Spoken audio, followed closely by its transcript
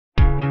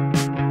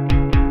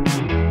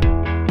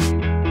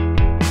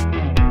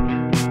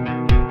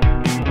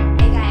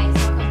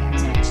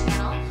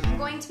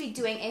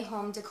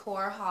home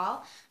decor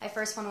haul. I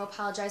first want to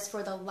apologize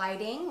for the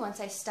lighting. Once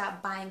I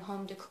stop buying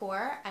home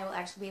decor, I will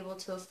actually be able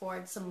to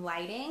afford some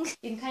lighting.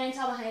 You can kind of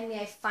tell behind me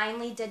I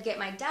finally did get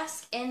my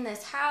desk in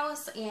this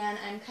house, and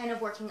I'm kind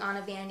of working on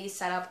a vanity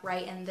setup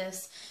right in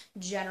this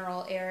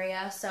general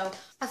area. So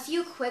a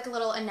few quick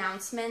little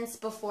announcements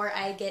before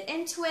I get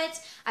into it.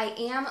 I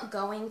am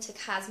going to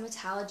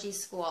cosmetology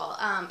school.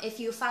 If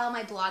you follow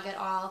my blog at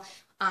all,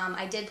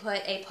 I did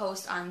put a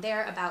post on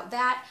there about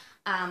that.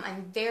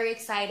 I'm very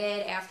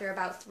excited. After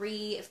about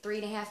three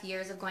and a half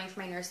years of going for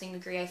my nursing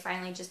degree, I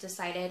finally just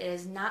decided it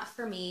is not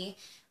for me.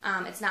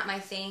 It's not my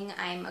thing.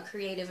 I'm a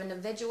creative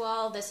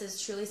individual. This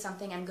is truly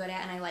something I'm good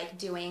at and I like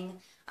doing,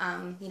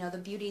 you know, the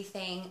beauty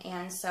thing,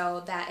 and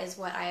so that is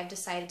what I have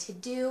decided to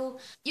do.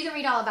 You can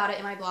read all about it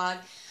in my blog.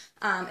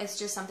 It's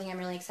just something I'm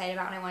really excited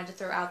about, and I wanted to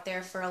throw out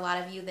there for a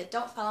lot of you that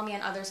don't follow me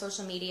on other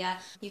social media.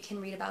 You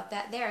can read about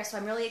that there. So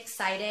I'm really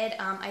excited.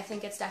 I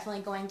think it's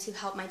definitely going to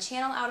help my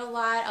channel out a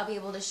lot. I'll be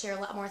able to share a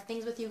lot more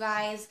things with you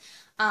guys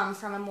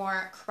from a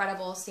more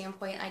credible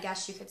standpoint, I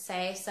guess you could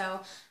say. So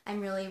I'm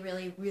really,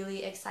 really,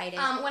 really excited.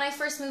 When I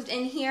first moved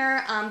in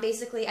here,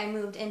 basically I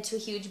moved into a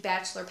huge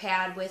bachelor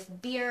pad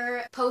with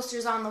beer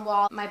posters on the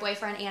wall. My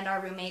boyfriend and our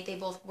roommate, they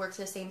both work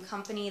for the same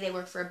company. They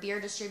work for a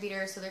beer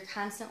distributor, so they're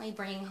constantly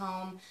bringing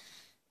home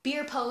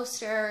beer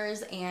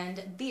posters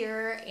and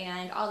beer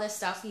and all this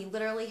stuff. We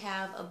literally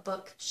have a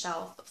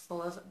bookshelf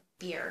full of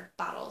beer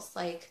bottles.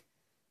 Like,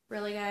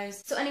 really,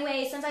 guys? So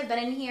anyway, since I've been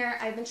in here,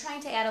 I've been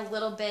trying to add a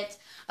little bit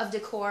of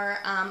decor.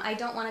 I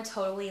don't want to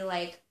totally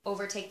like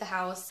overtake the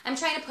house. I'm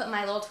trying to put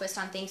my little twist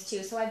on things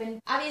too. So I've been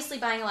obviously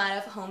buying a lot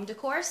of home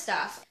decor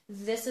stuff.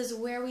 This is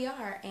where we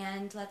are,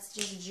 and let's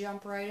just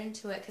jump right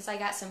into it because I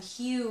got some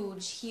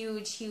huge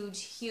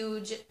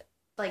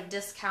like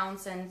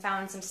discounts and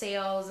found some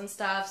sales and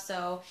stuff.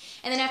 So,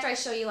 and then after I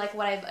show you like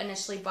what I've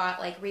initially bought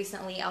like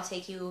recently, I'll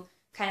take you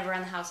kind of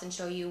around the house and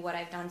show you what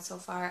I've done so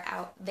far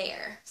out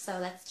there. So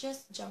let's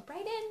just jump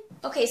right in.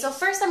 Okay, so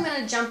first I'm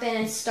going to jump in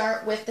and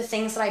start with the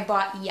things that I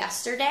bought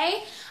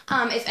yesterday.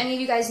 If any of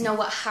you guys know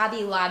what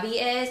Hobby Lobby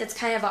is, it's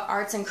kind of an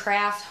arts and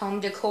craft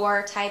home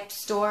decor type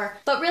store.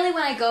 But really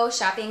when I go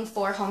shopping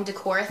for home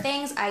decor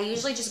things, I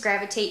usually just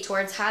gravitate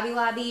towards Hobby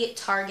Lobby,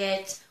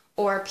 Target,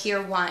 or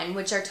Pier 1,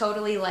 which are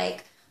totally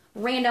like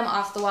random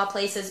off-the-wall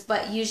places,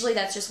 but usually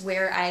that's just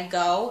where I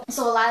go.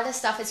 So a lot of this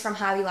stuff is from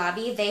Hobby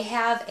Lobby. They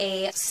have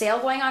a sale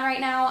going on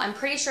right now. I'm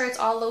pretty sure it's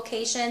all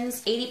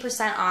locations,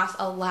 80% off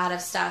a lot of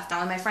stuff. Now,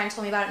 when my friend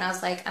told me about it, and I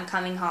was like, I'm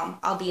coming home.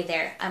 I'll be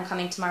there. I'm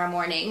coming tomorrow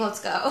morning.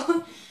 Let's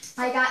go.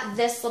 I got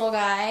this little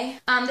guy.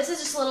 This is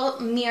just a little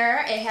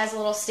mirror. It has a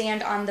little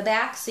stand on the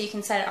back, so you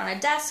can set it on a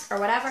desk or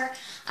whatever.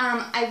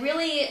 I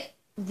really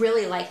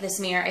like this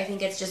mirror. I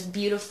think it's just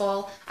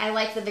beautiful. I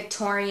like the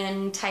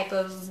Victorian type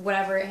of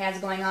whatever it has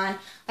going on.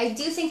 I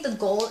do think the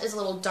gold is a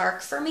little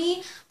dark for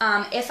me.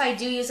 If I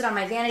do use it on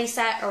my vanity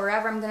set or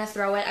wherever I'm going to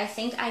throw it, I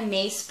think I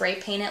may spray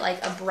paint it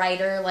like a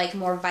brighter, like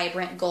more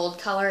vibrant gold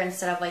color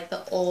instead of like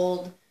the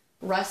old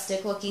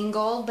rustic looking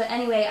gold. But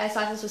anyway, I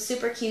thought this was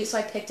super cute, so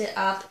I picked it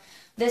up.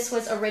 This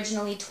was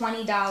originally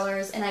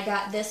 $20 and I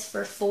got this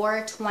for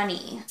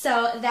 $4.20.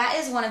 So that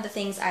is one of the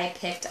things I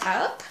picked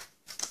up.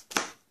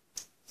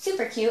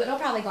 Super cute. It'll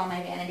probably go on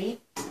my vanity.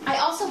 I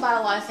also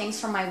bought a lot of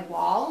things from my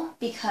wall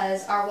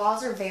because our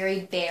walls are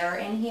very bare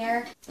in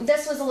here.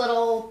 This was a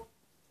little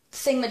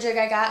thingamajig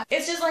I got.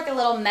 It's just like a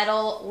little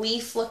metal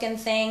leaf looking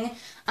thing.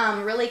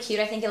 Really cute.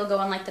 I think it'll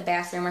go in like the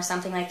bathroom or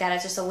something like that.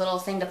 It's just a little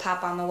thing to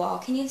pop on the wall.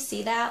 Can you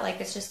see that? Like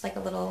it's just like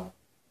a little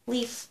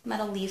leaf,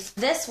 metal leaf.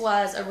 This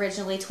was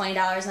originally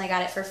 $20 and I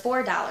got it for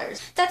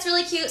 $4. That's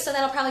really cute. So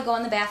that'll probably go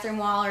on the bathroom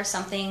wall or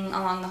something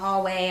along the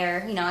hallway,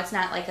 or, you know, it's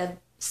not like a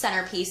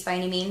centerpiece by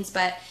any means,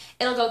 but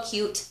it'll go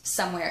cute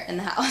somewhere in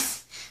the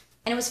house.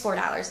 And it was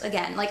 $4.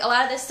 Again, like a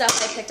lot of this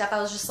stuff I picked up,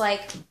 I was just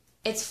like,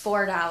 it's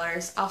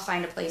 $4. I'll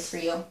find a place for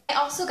you. I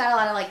also got a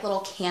lot of like little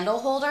candle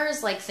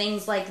holders, like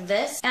things like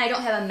this. And I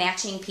don't have a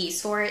matching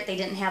piece for it. They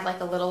didn't have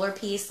like a littler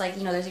piece. Like,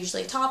 you know, there's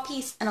usually a tall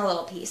piece and a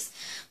little piece.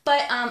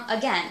 But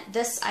again,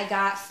 this I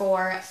got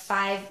for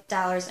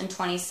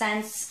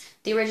 $5.20.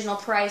 The original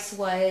price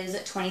was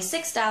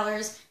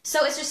 $26.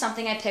 So it's just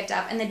something I picked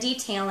up. And the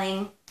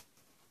detailing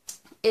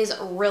is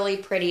really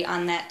pretty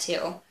on that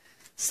too.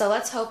 So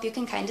let's hope you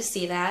can kind of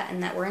see that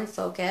and that we're in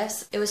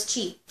focus. It was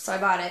cheap, so I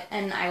bought it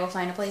and I will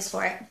find a place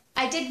for it.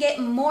 I did get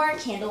more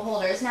candle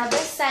holders. Now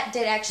this set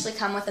did actually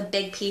come with a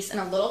big piece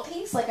and a little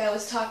piece like I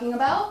was talking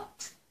about.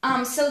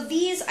 So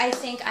these I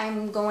think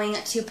I'm going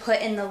to put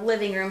in the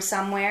living room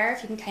somewhere,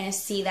 if you can kind of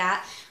see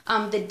that.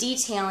 The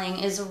detailing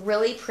is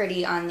really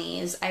pretty on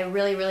these. I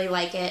really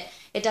like it.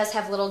 It does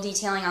have little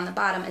detailing on the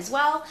bottom as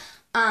well.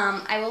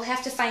 I will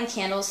have to find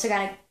candles to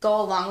kind of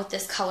go along with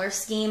this color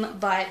scheme,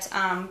 but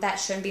that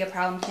shouldn't be a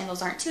problem.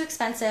 Candles aren't too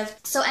expensive.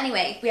 So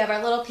anyway, we have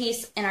our little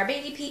piece and our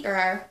baby piece,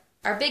 or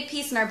our big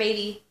piece and our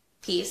baby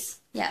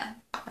piece. Yeah,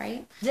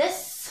 right?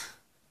 This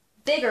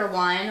bigger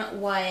one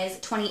was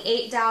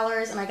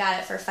 $28 and I got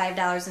it for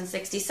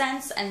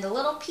 $5.60, and the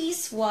little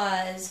piece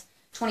was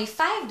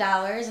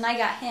 $25 and I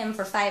got him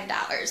for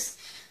 $5.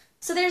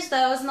 So there's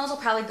those, and those will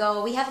probably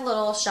go, we have a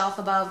little shelf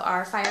above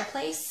our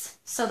fireplace,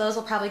 so those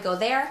will probably go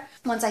there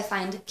once I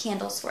find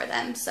candles for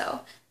them.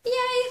 So yay,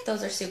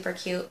 those are super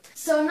cute.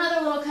 So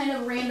another little kind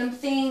of random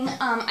thing,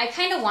 I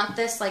kind of want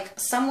this like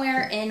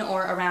somewhere in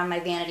or around my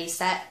vanity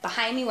set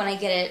behind me when I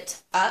get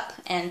it up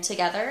and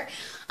together.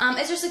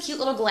 It's just a cute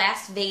little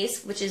glass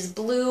vase, which is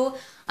blue.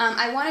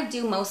 I want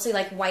to do mostly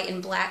like white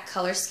and black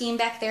color scheme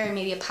back there and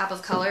maybe a pop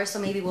of color, so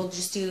maybe we'll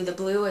just do the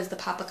blue as the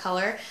pop of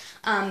color.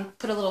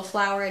 Put a little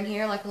flower in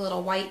here, like a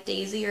little white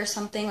daisy or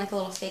something, like a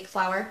little fake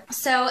flower.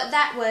 So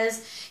that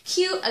was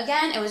cute.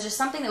 Again, it was just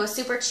something that was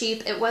super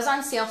cheap. It was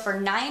on sale for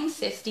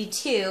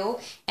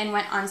 $9.52 and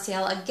went on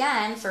sale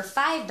again for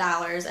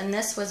 $5, and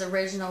this was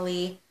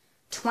originally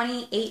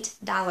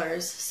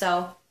 $28.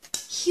 So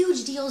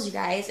huge deals, you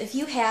guys. If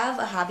you have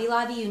a Hobby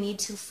Lobby, you need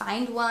to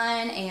find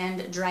one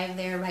and drive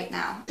there right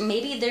now.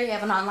 Maybe they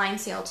have an online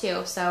sale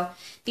too, so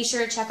be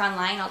sure to check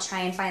online. I'll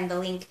try and find the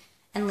link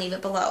and leave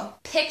it below.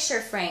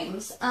 Picture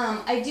frames.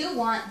 I do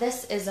want,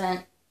 this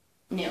isn't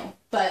new,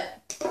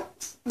 but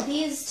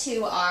these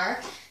two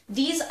are.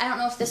 These, I don't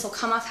know if this will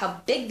come off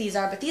how big these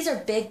are, but these are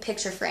big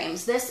picture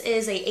frames. This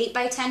is a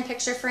 8x10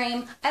 picture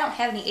frame. I don't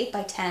have any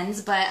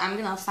 8x10s, but I'm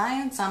gonna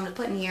find some to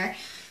put in here.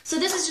 So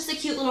this is just a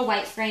cute little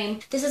white frame.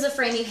 This is a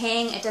frame you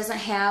hang. It doesn't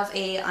have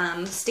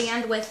a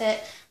stand with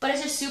it, but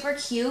it's just super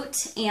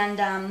cute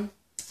and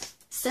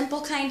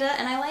simple kinda,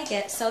 and I like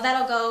it. So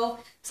that'll go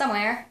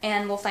somewhere,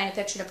 and we'll find a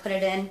picture to put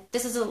it in.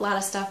 This is a lot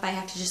of stuff I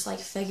have to just like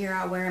figure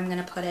out where I'm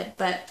gonna put it,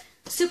 but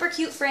super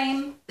cute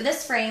frame.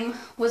 This frame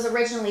was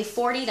originally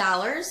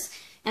 $40,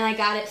 and I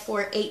got it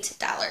for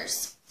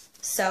 $8.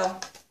 So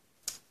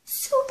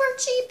super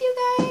cheap, you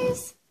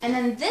guys. And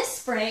then this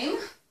frame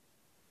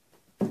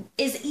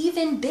is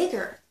even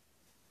bigger.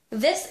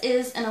 This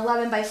is an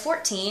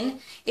 11x14.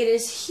 It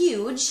is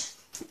huge,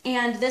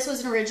 and this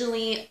was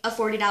originally a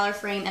 $40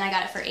 frame, and I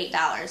got it for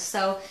 $8.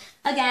 So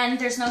again,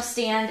 there's no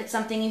stand. It's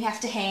something you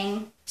have to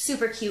hang.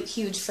 Super cute,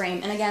 huge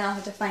frame. And again, I'll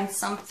have to find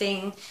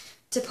something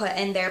to put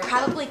in there.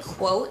 Probably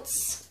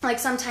quotes, like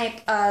some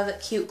type of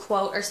cute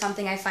quote or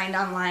something I find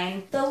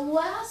online. The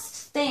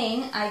last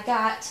thing I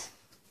got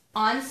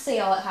on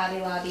sale at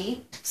Hobby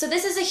Lobby. So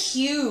this is a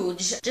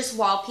huge just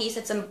wall piece.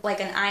 It's like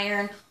an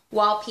iron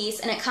wall piece,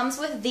 and it comes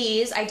with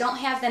these. I don't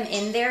have them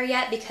in there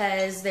yet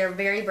because they're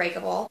very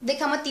breakable. They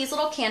come with these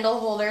little candle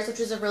holders, which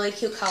is a really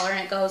cute color,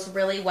 and it goes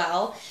really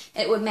well.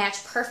 It would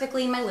match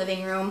perfectly in my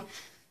living room.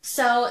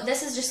 So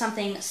this is just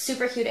something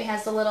super cute. It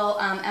has the little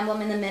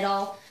emblem in the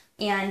middle,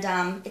 and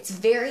it's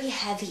very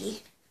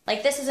heavy.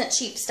 Like, this isn't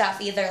cheap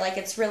stuff either. Like,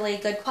 it's really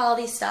good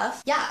quality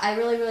stuff. Yeah, I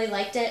really, really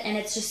liked it, and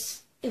it's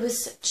just, it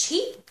was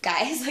cheap,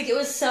 guys. Like, it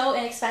was so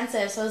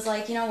inexpensive. So I was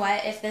like, you know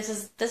what, if this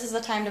is the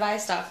time to buy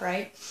stuff,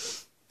 right?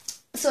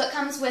 So it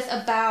comes with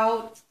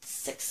about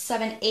 6,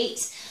 7,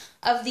 8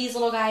 of these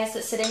little guys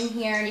that sit in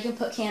here, and you can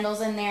put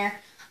candles in there.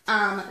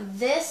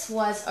 This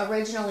was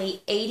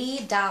originally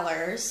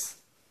 $80.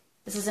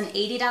 This is an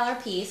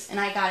 $80 piece, and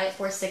I got it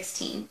for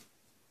 $16.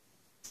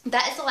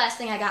 That is the last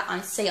thing I got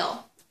on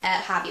sale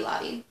at Hobby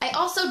Lobby. I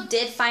also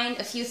did find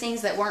a few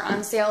things that weren't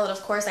on sale that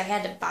of course I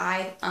had to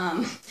buy.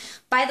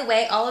 By the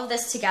way, all of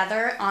this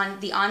together on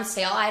the on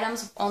sale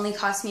items only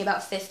cost me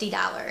about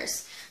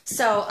 $50.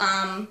 So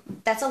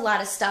that's a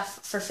lot of stuff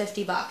for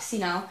 50 bucks, you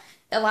know.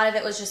 A lot of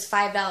it was just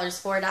 $5,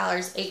 $4,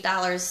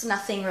 $8,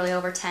 nothing really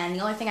over 10.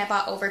 The only thing I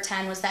bought over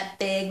 10 was that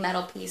big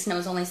metal piece, and it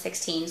was only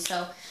 16.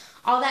 So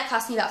all that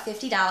cost me about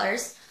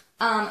 $50.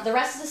 The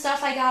rest of the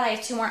stuff I got, I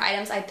have 2 more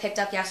items I picked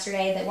up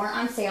yesterday that weren't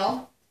on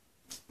sale.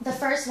 The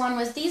first one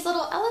was these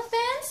little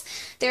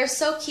elephants. They're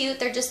so cute.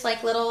 They're just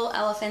like little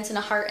elephants and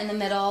a heart in the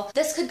middle.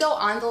 This could go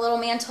on the little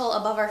mantle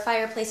above our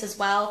fireplace as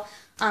well.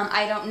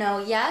 I don't know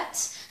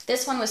yet.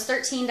 This one was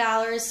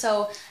 $13,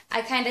 so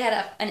I kind of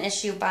had an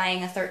issue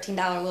buying a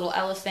 $13 little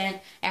elephant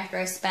after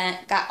I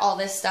got all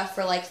this stuff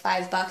for like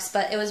 $5,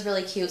 but it was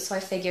really cute, so I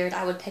figured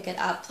I would pick it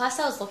up. Plus,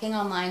 I was looking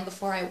online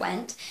before I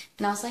went,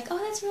 and I was like, oh,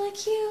 that's really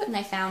cute, and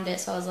I found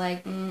it, so I was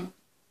like, I'm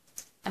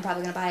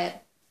probably gonna buy it.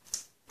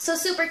 So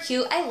super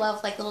cute. I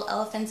love like little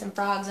elephants and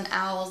frogs and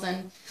owls,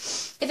 and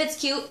if it's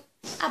cute,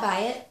 I buy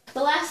it.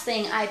 The last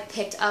thing I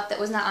picked up that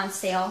was not on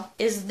sale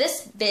is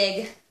this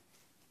big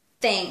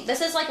thing. This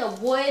is like a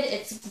wood,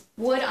 it's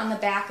wood on the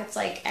back. It's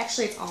like,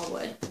 actually it's all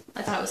wood.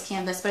 I thought it was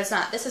canvas, but it's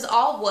not. This is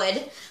all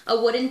wood, a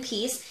wooden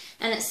piece,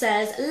 and it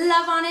says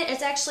love on it.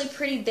 It's actually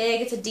pretty big.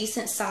 It's a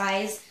decent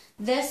size.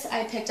 This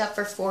I picked up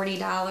for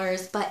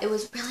 $40, but it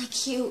was really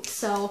cute,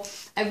 so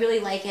I really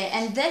like it.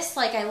 And this,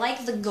 like, I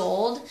like the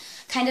gold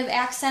kind of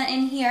accent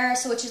in here,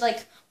 so which is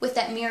like with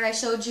that mirror I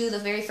showed you, the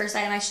very first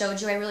item I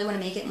showed you, I really want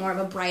to make it more of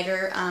a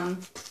brighter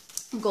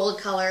gold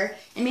color,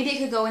 and maybe it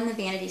could go in the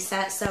vanity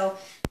set. So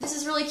this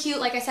is really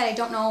cute. Like I said, I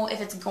don't know if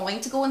it's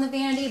going to go in the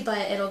vanity,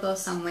 but it'll go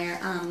somewhere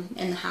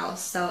in the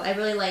house. So I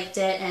really liked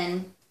it,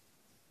 and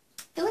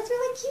it looks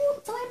really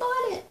cute, so I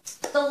bought it.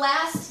 The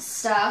last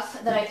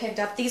stuff that I picked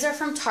up, these are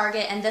from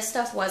Target, and this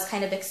stuff was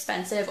kind of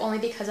expensive only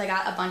because I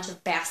got a bunch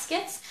of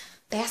baskets.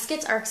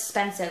 Baskets are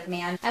expensive,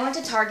 man. I went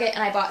to Target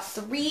and I bought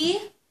 3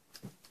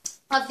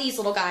 of these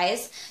little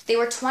guys. They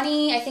were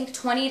I think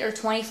 $20 or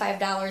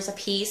 $25 a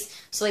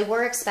piece, so they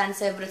were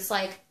expensive, but it's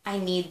like, I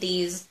need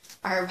these.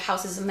 Our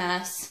house is a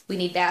mess. We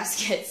need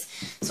baskets.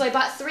 So I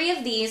bought 3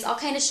 of these. I'll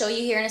kind of show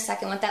you here in a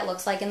second what that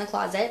looks like in the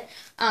closet.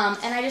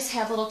 And I just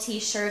have little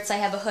t-shirts. I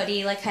have a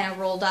hoodie like kind of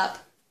rolled up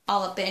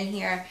all up in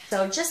here.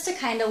 So just to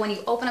kind of, when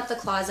you open up the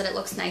closet, it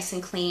looks nice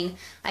and clean.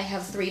 I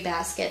have 3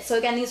 baskets. So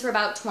again, these were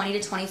about $20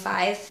 to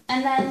 $25.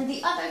 And then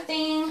the other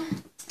thing,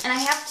 and I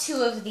have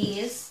 2 of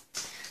these.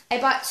 I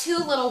bought 2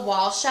 little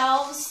wall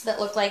shelves that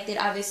look like, they'd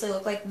obviously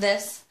look like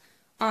this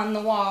on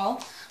the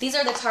wall. These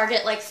are the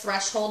Target like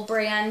Threshold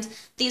brand.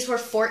 These were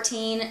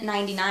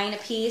 $14.99 a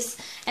piece,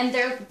 and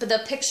they're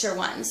the picture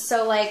ones.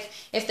 So like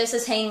if this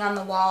is hanging on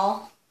the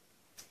wall,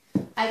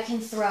 I can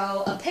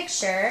throw a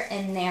picture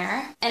in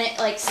there, and it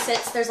like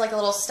sits, there's like a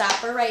little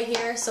stopper right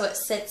here, so it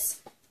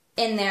sits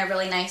in there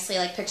really nicely,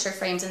 like picture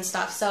frames and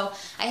stuff. So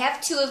I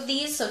have 2 of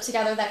these, so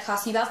together that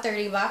cost me about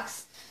 30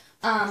 bucks.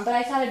 But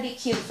I thought it'd be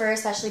cute for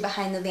especially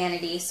behind the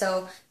vanity.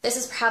 So this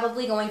is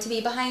probably going to be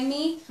behind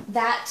me,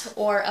 that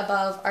or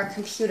above our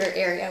computer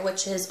area,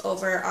 which is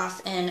over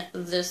off in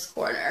this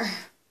corner.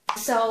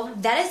 So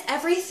that is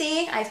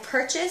everything I've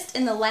purchased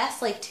in the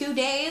last like 2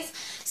 days.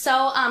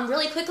 So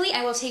really quickly,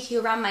 I will take you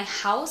around my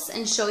house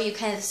and show you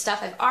kind of the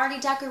stuff I've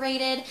already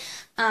decorated,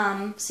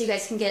 so you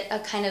guys can get a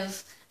kind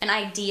of an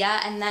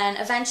idea. And then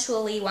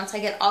eventually, once I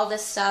get all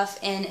this stuff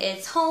in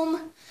its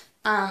home,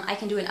 I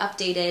can do an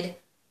updated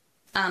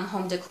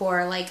home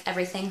decor, like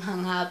everything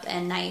hung up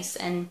and nice,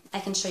 and I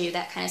can show you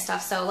that kind of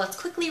stuff. So let's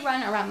quickly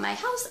run around my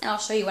house and I'll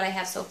show you what I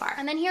have so far.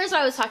 And then here's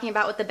what I was talking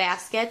about with the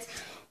baskets.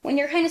 When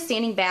you're kind of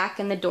standing back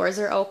and the doors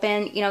are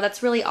open, you know,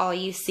 that's really all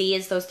you see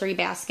is those 3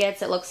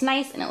 baskets. It looks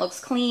nice and it looks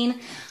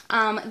clean.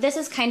 This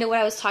is kind of what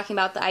I was talking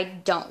about that I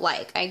don't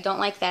like. I don't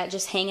like that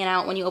just hanging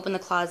out when you open the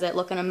closet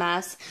looking a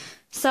mess.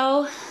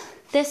 So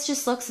this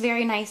just looks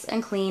very nice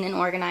and clean and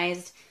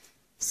organized.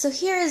 So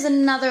here is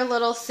another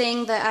little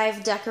thing that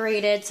I've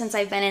decorated since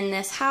I've been in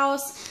this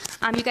house.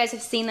 You guys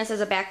have seen this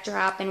as a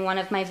backdrop in one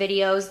of my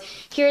videos.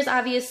 Here's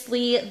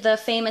obviously the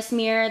famous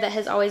mirror that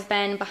has always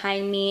been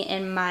behind me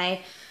in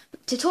my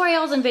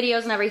tutorials and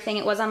videos and everything.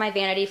 It was on my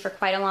vanity for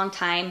quite a long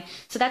time.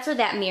 So that's where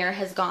that mirror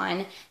has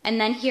gone.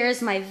 And then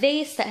here's my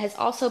vase that has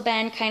also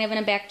been kind of in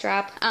a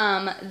backdrop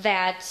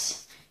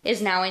that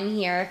is now in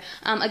here.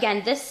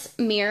 Again, this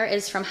mirror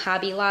is from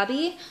Hobby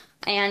Lobby,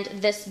 and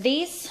this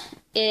vase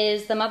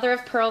is the mother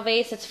of pearl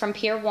vase. It's from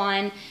Pier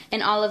 1,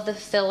 and all of the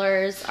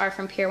fillers are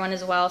from Pier 1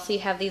 as well. So you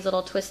have these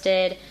little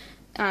twisted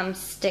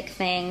stick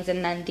things,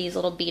 and then these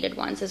little beaded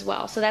ones as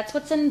well. So that's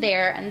what's in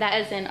there, and that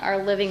is in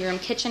our living room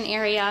kitchen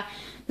area.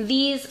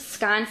 These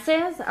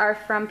sconces are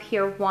from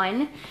Pier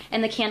 1,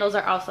 and the candles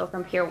are also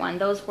from Pier 1.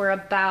 Those were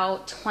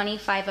about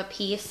 $25 a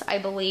piece, I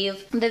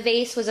believe. The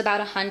vase was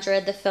about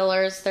 $100. The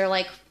fillers, they're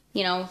like,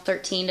 you know,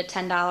 $13 to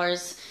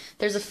 $10.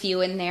 There's a few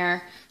in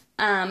there.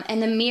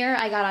 And the mirror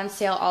I got on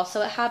sale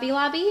also at Hobby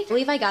Lobby. I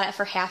believe I got it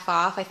for half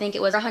off. I think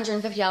it was a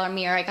 $150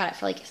 mirror. I got it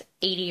for like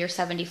 $80 or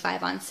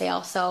 $75 on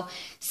sale. So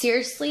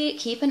seriously,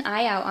 keep an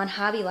eye out on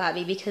Hobby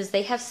Lobby because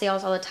they have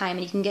sales all the time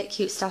and you can get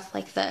cute stuff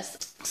like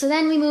this. So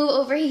then we move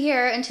over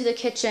here into the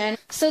kitchen.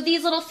 So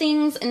these little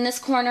things in this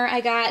corner, I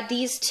got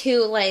these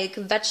 2 like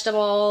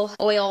vegetable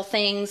oil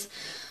things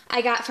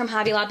I got from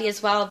Hobby Lobby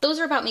as well. Those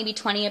are about maybe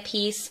 20 a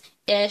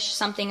piece-ish,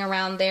 something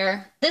around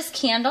there. This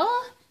candle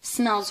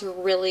smells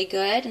really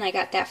good, and I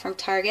got that from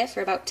Target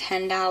for about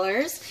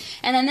 $10.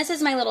 And then this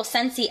is my little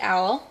Scentsy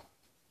owl.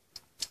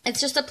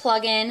 It's just a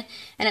plug-in,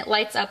 and it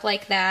lights up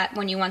like that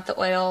when you want the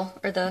oil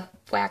or the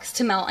wax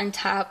to melt on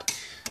top.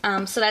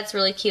 So that's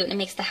really cute, and it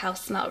makes the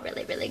house smell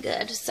really, really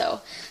good.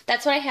 So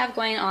that's what I have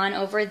going on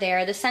over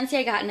there. The Scentsy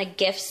I got in a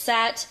gift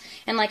set,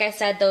 and like I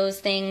said, those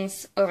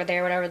things over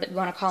there, whatever you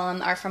want to call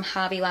them, are from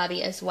Hobby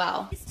Lobby as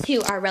well. These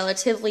 2 are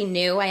relatively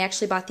new. I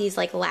actually bought these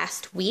like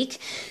last week.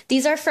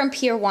 These are from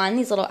Pier 1,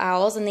 these little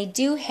owls, and they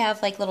do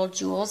have like little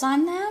jewels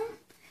on them.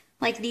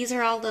 Like these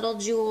are all little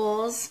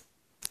jewels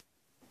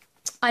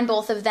on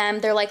both of them.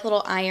 They're like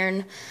little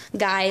iron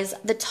guys.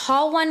 The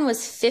tall one was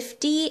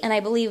 $50, and I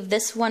believe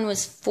this one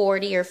was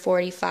 $40 or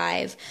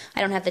 $45.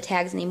 I don't have the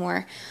tags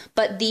anymore.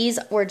 But these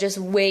were just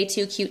way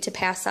too cute to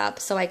pass up,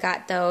 so I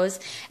got those.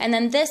 And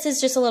then this is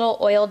just a little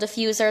oil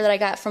diffuser that I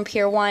got from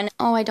Pier 1.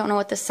 Oh, I don't know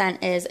what the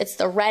scent is. It's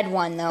the red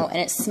one, though, and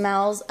it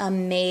smells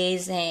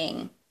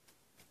amazing.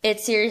 It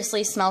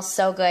seriously smells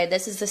so good.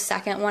 This is the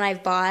second one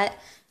I've bought,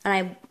 and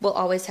I will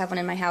always have one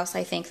in my house,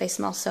 I think. They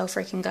smell so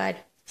freaking good.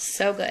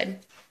 So good.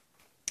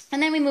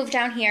 And then we move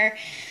down here.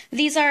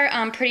 These are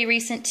pretty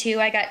recent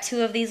too. I got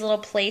 2 of these little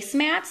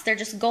placemats. They're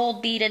just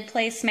gold beaded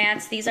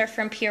placemats. These are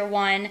from Pier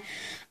 1.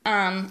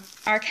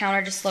 Our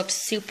counter just looked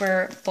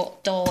super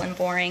dull and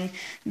boring.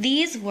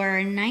 These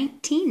were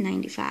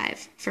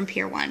 $19.95 from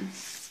Pier 1.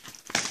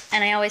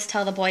 And I always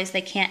tell the boys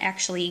they can't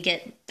actually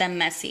get them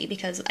messy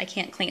because I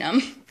can't clean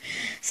them.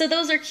 So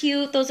those are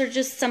cute. Those are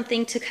just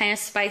something to kind of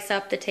spice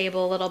up the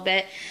table a little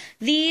bit.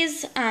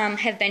 These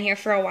have been here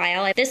for a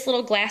while. This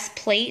little glass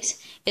plate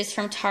is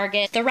from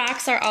Target. The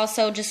rocks are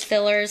also just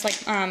fillers, like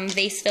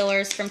vase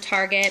fillers from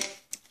Target.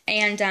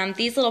 And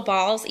these little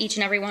balls, each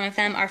and every one of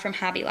them are from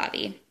Hobby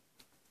Lobby.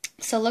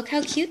 So look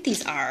how cute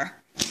these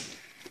are.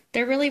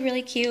 They're really,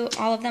 really cute.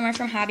 All of them are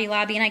from Hobby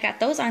Lobby, and I got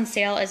those on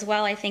sale as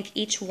well. I think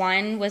each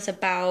one was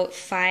about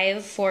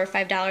 $4 or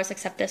 $5,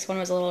 except this one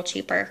was a little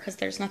cheaper because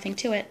there's nothing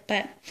to it.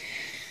 But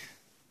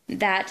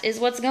that is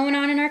what's going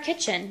on in our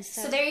kitchen.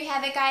 So there you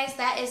have it, guys.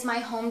 That is my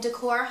home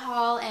decor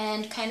haul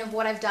and kind of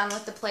what I've done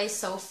with the place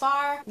so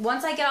far.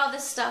 Once I get all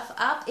this stuff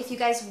up, if you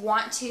guys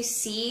want to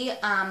see,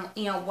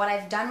 you know, what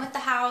I've done with the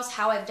house,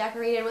 how I've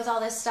decorated with all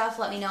this stuff,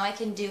 let me know. I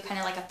can do kind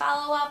of like a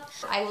follow-up.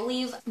 I will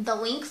leave the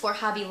link for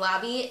Hobby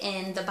Lobby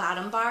in the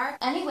bottom bar.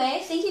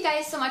 Anyway, thank you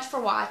guys so much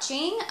for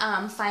watching.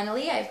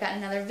 Finally, I've got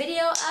another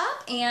video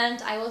up,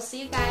 and I will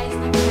see you guys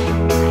next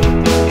time. Bye.